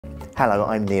Hello,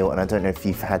 I'm Neil, and I don't know if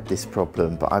you've had this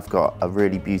problem, but I've got a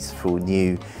really beautiful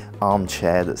new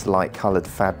armchair that's light coloured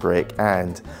fabric,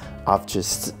 and I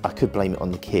could blame it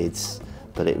on the kids,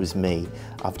 but it was me.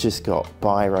 I've just got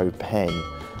Biro pen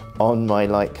on my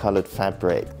light coloured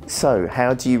fabric. So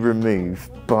how do you remove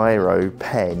Biro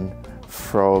pen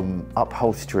from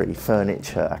upholstery,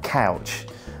 furniture, a couch,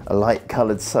 a light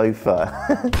coloured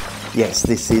sofa? Yes,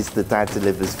 this is the Dad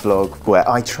Delivers vlog where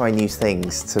I try new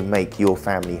things to make your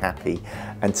family happy,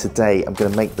 and today I'm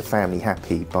going to make the family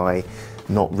happy by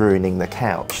not ruining the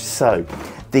couch. So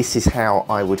this is how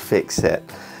I would fix it.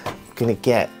 I'm going to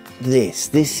get this.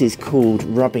 This is called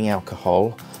rubbing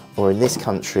alcohol, or in this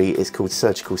country it's called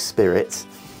surgical spirit.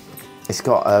 It's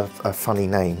got a funny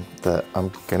name that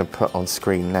I'm going to put on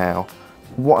screen now.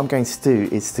 What I'm going to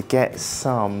do is to get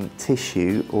some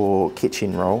tissue or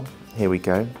kitchen roll. Here we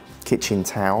go. Kitchen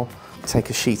towel. Take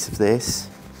a sheet of this.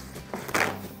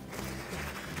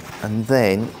 And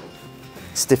then,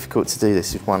 it's difficult to do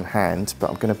this with one hand, but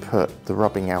I'm going to put the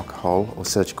rubbing alcohol or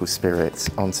surgical spirit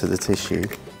onto the tissue.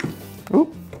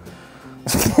 Ooh.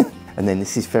 And then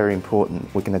this is very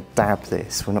important. We're going to dab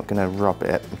this. We're not going to rub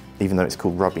it, even though it's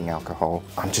called rubbing alcohol.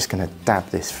 I'm just going to dab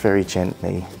this very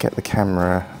gently. Get the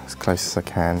camera as close as I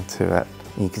can to it.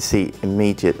 And you can see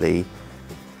immediately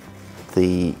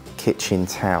the kitchen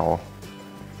towel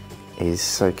is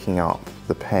soaking up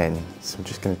the pen. So I'm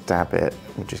just going to dab it.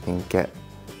 I'm just going to get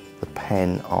the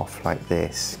pen off like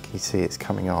this. Can you see it's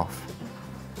coming off?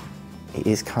 It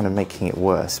is kind of making it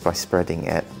worse by spreading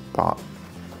it, but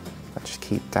I just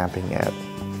keep dabbing it.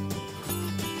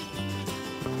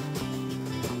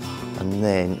 And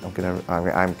then I'm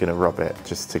gonna rub it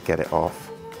just to get it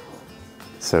off.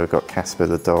 So we've got Casper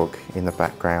the dog in the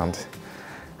background.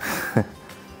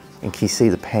 And can you see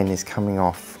the pen is coming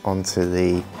off onto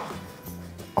the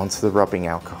rubbing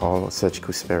alcohol or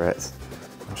surgical spirit.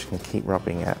 I'm just gonna keep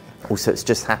rubbing it. Also, it's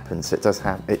just happened, so it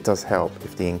does help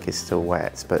if the ink is still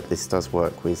wet, but this does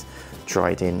work with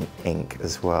dried in ink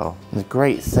as well. And the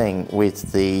great thing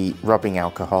with the rubbing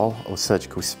alcohol or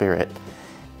surgical spirit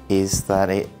is that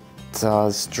it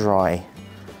does dry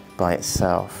by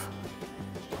itself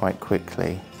quite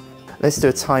quickly. Let's do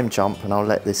a time jump and I'll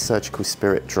let this surgical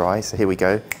spirit dry. So here we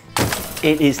go.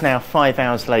 It is now 5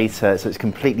 hours later, so it's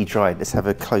completely dried. Let's have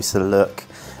a closer look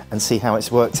and see how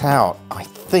it's worked out. I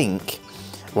think,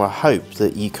 well, I hope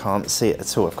that you can't see it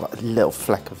at all. I've got a little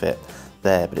fleck of it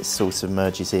there, but it sort of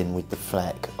merges in with the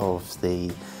fleck of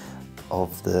the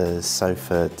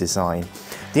sofa design.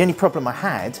 The only problem I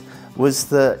had was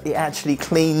that it actually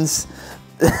cleans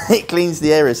it cleans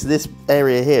the area. So this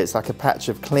area here, it's like a patch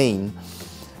of clean,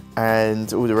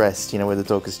 and all the rest, you know, where the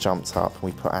dog has jumped up and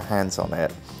we put our hands on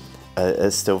it,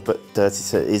 is still a bit dirty.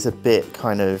 So it is a bit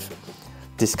kind of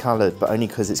discoloured, but only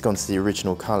because it's gone to the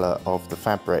original colour of the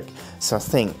fabric. So I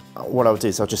think what I'll do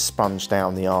is I'll just sponge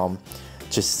down the arm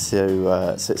just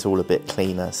so it's all a bit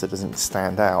cleaner, so it doesn't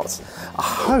stand out. I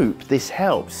hope this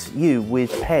helps you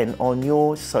with pen on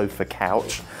your sofa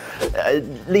couch.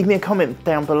 Leave me a comment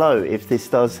down below if this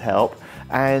does help,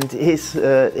 and here's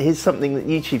something that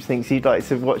YouTube thinks you'd like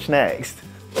to watch next.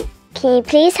 Can you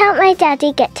please help my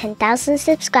daddy get 10,000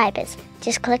 subscribers?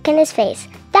 Just click on his face.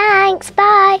 Thanks,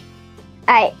 bye!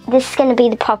 Alright, this is going to be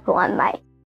the proper one, right?